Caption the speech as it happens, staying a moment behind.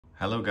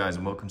Hello guys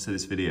and welcome to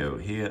this video.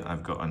 Here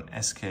I've got an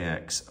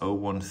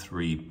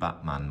SKX013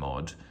 Batman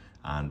mod,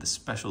 and the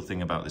special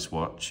thing about this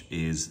watch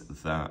is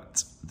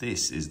that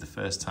this is the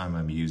first time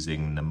I'm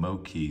using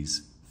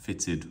Namoki's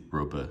fitted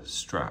rubber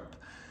strap.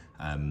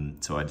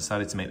 So I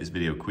decided to make this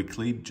video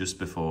quickly just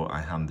before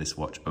I hand this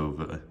watch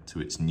over to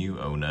its new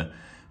owner,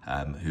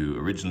 who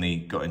originally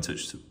got in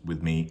touch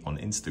with me on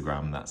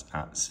Instagram. That's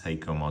at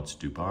Seiko Mods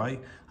Dubai.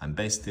 I'm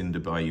based in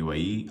Dubai,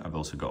 UAE. I've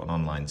also got an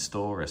online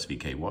store,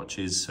 SVK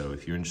Watches. So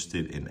if you're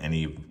interested in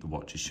any of the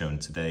watches shown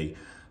today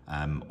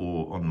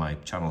or on my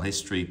channel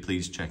history,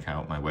 please check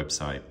out my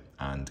website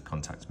and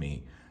contact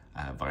me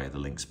via the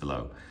links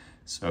below.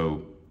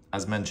 So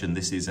as mentioned,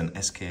 this is an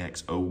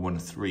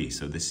SKX013.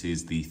 So this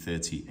is the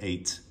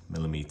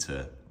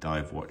 38mm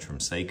dive watch from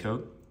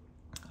Seiko.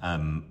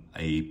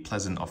 A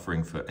pleasant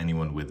offering for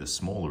anyone with a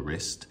smaller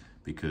wrist,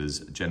 because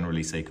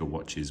generally Seiko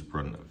watches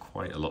run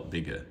quite a lot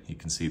bigger. You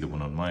can see the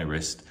one on my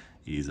wrist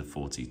is a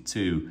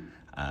 42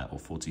 or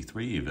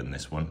 43 even,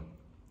 this one,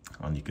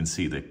 and you can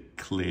see the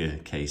clear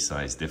case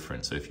size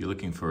difference. So if you're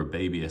looking for a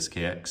baby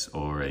SKX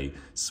or a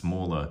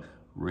smaller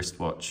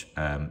wristwatch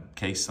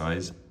case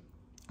size,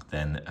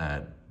 then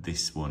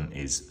this one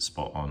is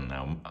spot on.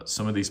 Now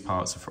some of these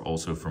parts are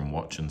also from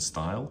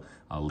Watch&Style.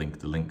 I'll link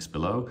the links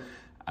below.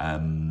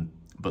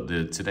 But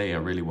today I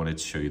really wanted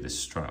to show you this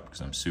strap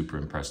because I'm super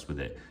impressed with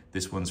it.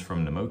 This one's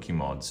from Namoki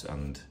Mods,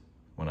 and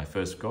when I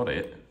first got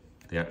it,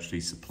 they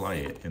actually supply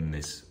it in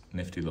this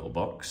nifty little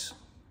box.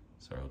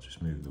 So I'll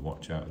just move the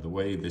watch out of the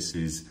way. This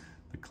is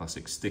the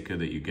classic sticker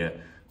that you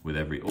get with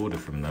every order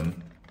from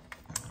them.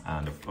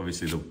 And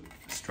obviously the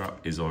strap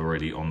is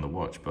already on the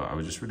watch, but I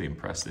was just really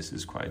impressed. This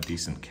is quite a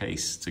decent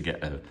case to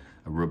get a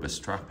rubber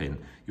strap in.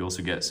 You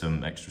also get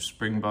some extra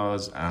spring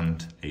bars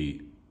and a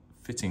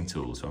fitting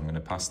tool, so I'm going to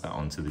pass that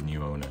on to the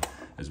new owner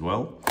as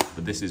well.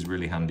 But this is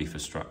really handy for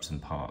straps and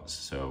parts,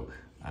 so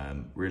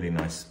really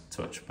nice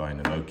touch by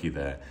Namoki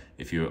there.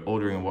 If you're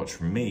ordering a watch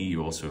from me,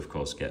 you also of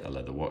course get a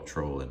leather watch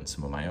roll and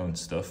some of my own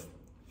stuff,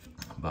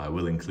 but I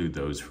will include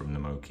those from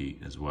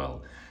Namoki as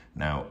well.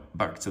 Now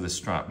back to the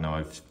strap.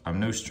 Now I'm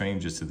no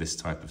stranger to this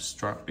type of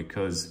strap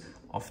because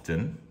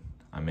often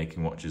I'm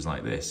making watches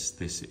like this.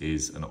 This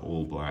is an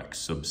all black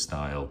sub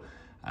style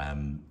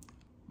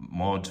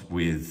mod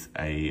with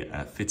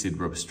a fitted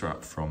rubber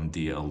strap from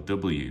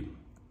DLW.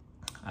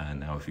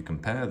 Now if you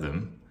compare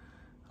them,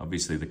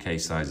 obviously the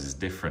case size is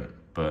different,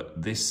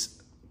 but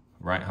this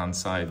right hand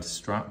side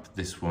strap,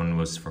 this one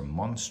was from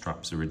Mon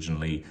Straps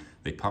originally.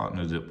 They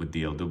partnered up with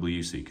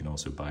DLW, so you can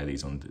also buy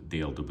these on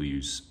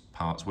DLW's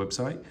parts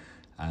website.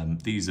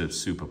 These are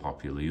super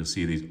popular. You'll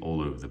see these all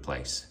over the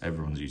place.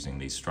 Everyone's using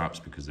these straps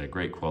because they're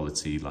great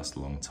quality, last a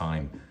long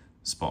time,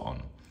 spot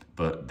on.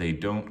 But they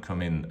don't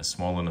come in a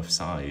small enough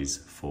size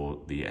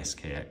for the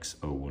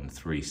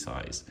SKX013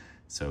 size.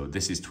 So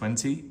this is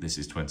 20, this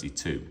is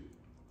 22.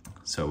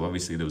 So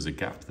obviously there was a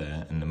gap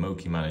there, and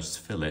Namoki managed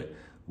to fill it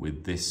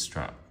with this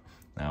strap.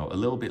 Now a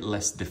little bit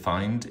less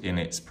defined in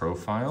its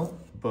profile,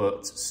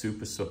 but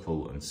super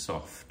supple and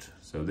soft.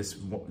 So this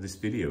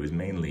video is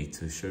mainly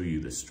to show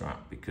you the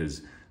strap,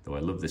 because though I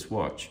love this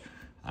watch,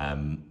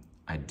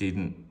 I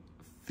didn't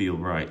feel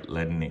right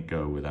letting it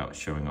go without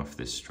showing off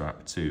this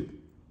strap too.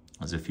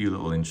 There's a few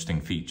little interesting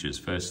features.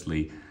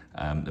 Firstly,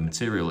 the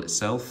material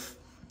itself.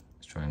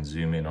 Let's try and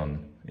zoom in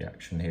on the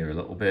action here a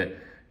little bit.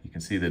 You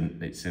can see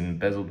that it's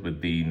embezzled with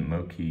the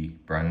Namoki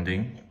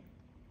branding.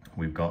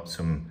 We've got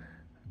some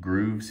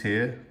grooves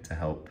here to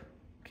help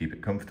keep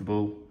it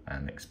comfortable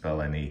and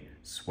expel any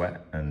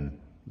sweat and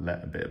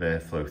let a bit of air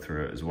flow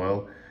through it as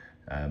well.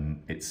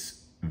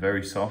 It's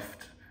very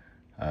soft,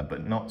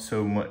 but not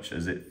so much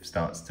as it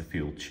starts to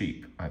feel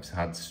cheap. I've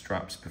had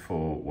straps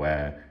before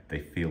where they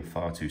feel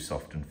far too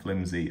soft and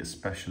flimsy,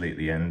 especially at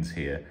the ends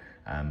here.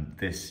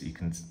 This, you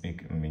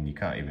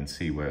can't even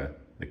see where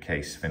the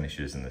case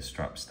finishes and the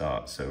strap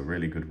starts. So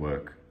really good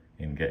work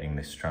in getting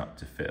this strap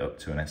to fit up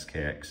to an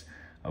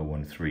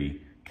SKX013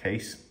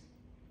 case.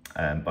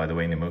 By the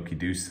way, Namoki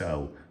do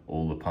sell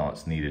all the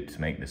parts needed to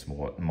make this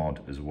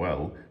mod as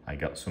well. I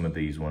got some of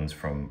these ones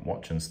from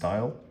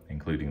Watch&Style,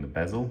 including the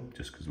bezel,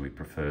 just because we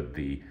preferred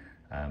the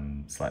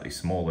slightly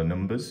smaller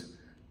numbers,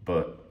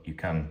 but you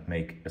can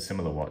make a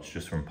similar watch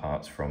just from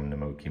parts from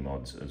Namoki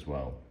Mods as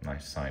well.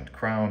 Nice signed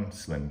crown,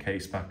 slim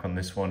case back on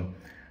this one.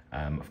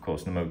 Of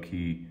course,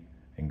 Namoki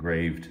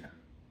engraved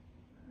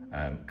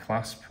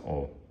clasp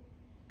or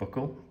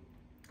buckle.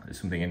 There's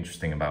something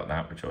interesting about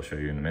that, which I'll show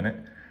you in a minute.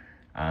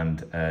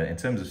 And in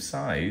terms of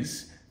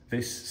size,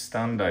 this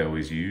stand I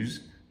always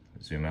use,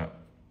 zoom out,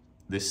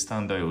 this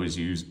stand I always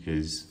use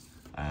is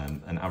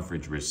an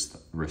average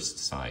wrist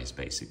size,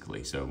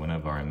 basically. So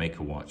whenever I make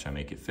a watch, I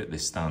make it fit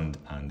this stand,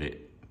 and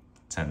it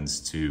tends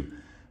to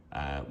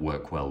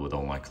work well with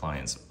all my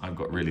clients. I've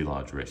got really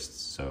large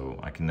wrists, so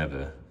I can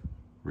never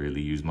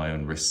really use my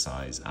own wrist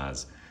size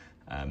as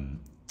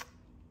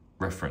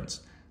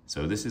reference.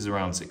 So this is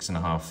around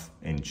 6.5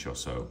 inch or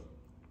so.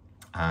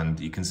 And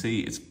you can see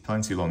it's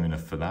plenty long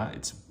enough for that.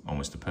 It's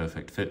almost a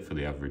perfect fit for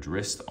the average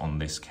wrist on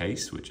this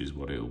case, which is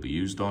what it will be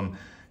used on.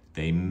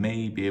 They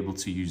may be able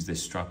to use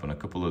this strap on a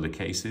couple other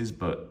cases,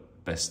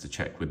 but best to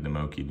check with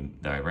Namoki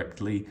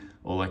directly.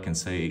 All I can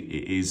say,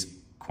 it is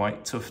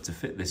quite tough to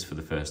fit this for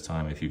the first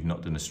time if you've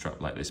not done a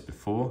strap like this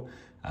before.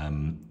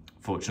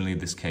 Fortunately,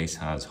 this case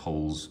has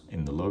holes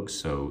in the lugs,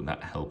 so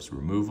that helps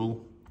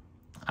removal,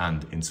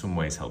 and in some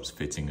ways helps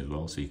fitting as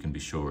well, so you can be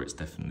sure it's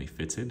definitely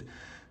fitted.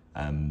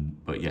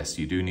 But yes,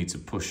 you do need to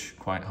push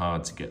quite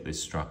hard to get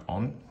this strap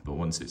on, but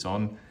once it's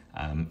on,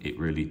 it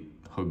really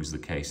hugs the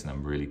case, and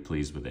I'm really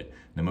pleased with it.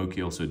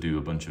 Namoki also do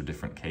a bunch of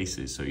different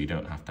cases, so you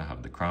don't have to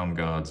have the crown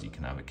guards. You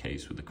can have a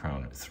case with the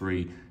crown at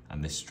 3,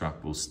 and this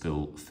strap will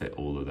still fit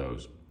all of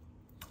those.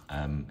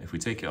 If we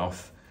take it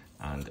off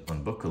and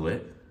unbuckle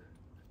it,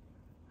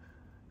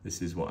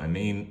 this is what I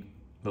mean.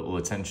 Little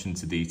attention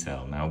to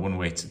detail. Now, one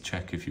way to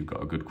check if you've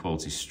got a good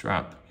quality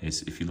strap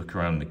is if you look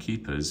around the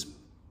keepers.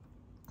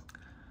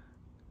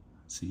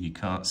 So you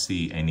can't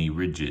see any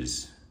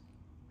ridges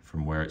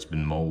from where it's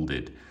been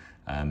molded.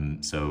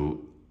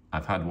 So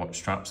I've had watch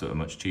straps that are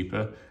much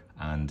cheaper,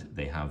 and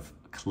they have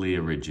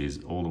clear ridges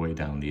all the way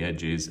down the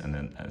edges, and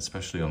then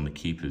especially on the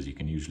keepers you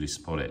can usually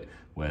spot it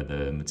where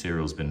the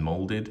material's been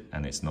molded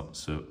and it's not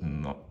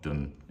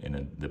done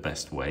in the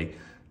best way.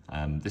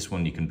 This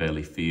one you can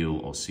barely feel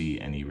or see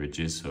any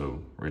ridges,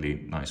 so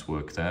really nice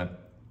work there.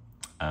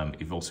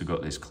 You've also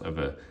got this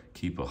clever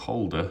keeper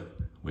holder,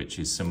 which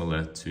is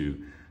similar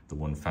to the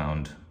one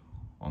found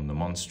on the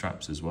Mon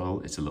straps as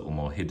well. It's a little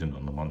more hidden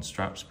on the Mon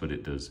straps, but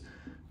it does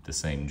the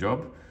same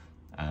job.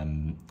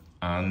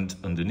 And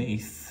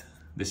underneath,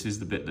 this is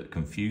the bit that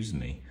confused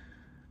me.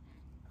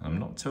 I'm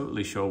not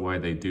totally sure why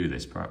they do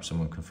this. Perhaps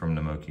someone from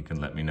Namoki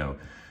can let me know.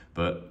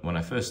 But when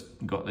I first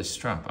got this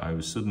strap, I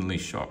was suddenly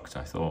shocked.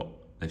 I thought,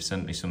 they've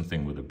sent me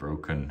something with a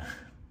broken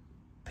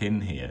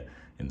pin here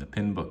in the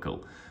pin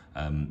buckle.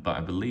 But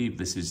I believe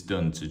this is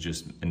done to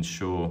just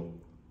ensure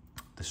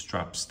the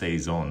strap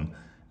stays on,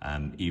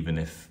 even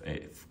if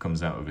it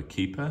comes out of a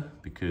keeper,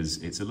 because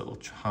it's a little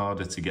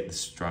harder to get the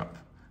strap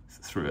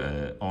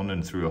through on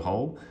and through a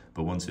hole,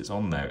 but once it's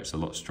on there, it's a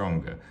lot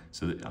stronger.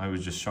 So I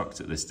was just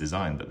shocked at this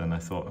design, but then I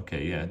thought,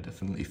 okay, yeah, it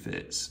definitely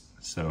fits.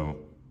 So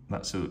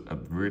that's a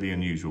really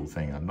unusual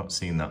thing. I've not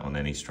seen that on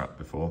any strap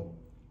before,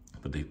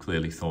 but they've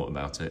clearly thought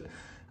about it.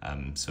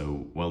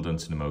 So well done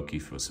to Namoki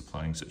for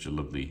supplying such a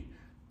lovely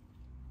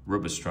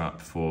rubber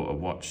strap for a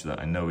watch that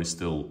I know is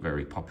still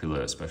very popular,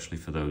 especially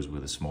for those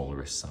with a smaller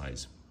wrist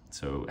size.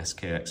 So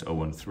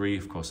SKX013,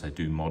 of course, I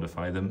do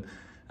modify them.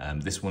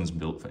 This one's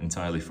built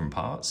entirely from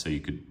parts, so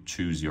you could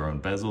choose your own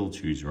bezel,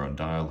 choose your own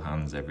dial,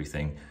 hands,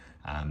 everything.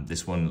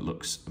 This one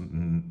looks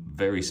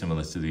very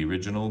similar to the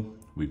original.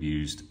 We've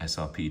used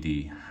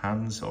SRPD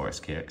hands or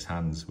SKX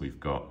hands. We've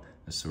got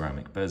a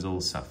ceramic bezel,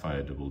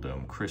 sapphire double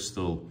dome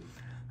crystal,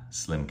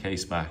 slim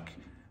case back,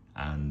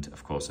 and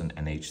of course an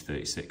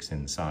NH36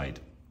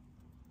 inside.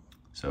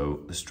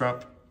 So the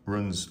strap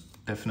runs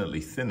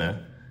definitely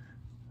thinner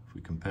if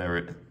we compare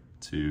it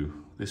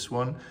to this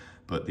one,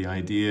 but the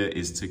idea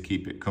is to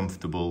keep it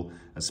comfortable,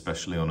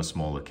 especially on a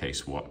smaller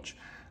case watch.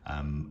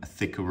 A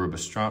thicker rubber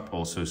strap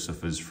also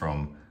suffers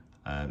from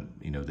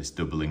this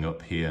doubling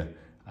up here,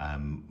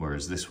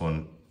 whereas this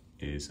one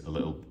is a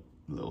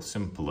little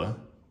simpler,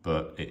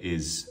 but it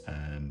is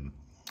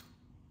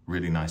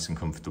really nice and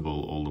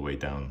comfortable all the way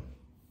down,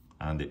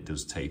 and it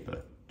does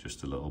taper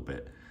just a little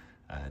bit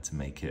to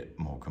make it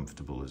more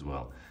comfortable as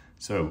well.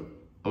 So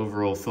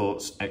overall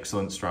thoughts,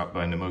 excellent strap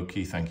by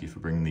Namoki. Thank you for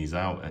bringing these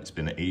out. It's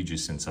been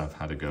ages since I've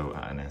had a go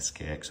at an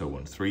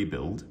SKX013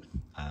 build,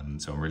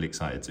 so I'm really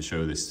excited to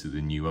show this to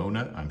the new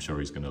owner. I'm sure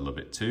he's going to love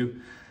it too.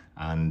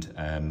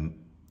 And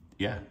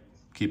yeah,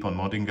 keep on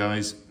modding,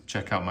 guys.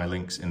 Check out my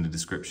links in the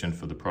description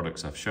for the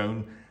products I've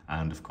shown,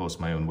 and of course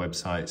my own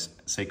websites,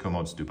 Seiko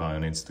Mods Dubai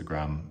on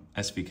Instagram,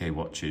 SVK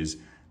Watches,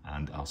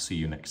 and I'll see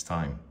you next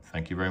time.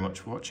 Thank you very much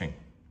for watching.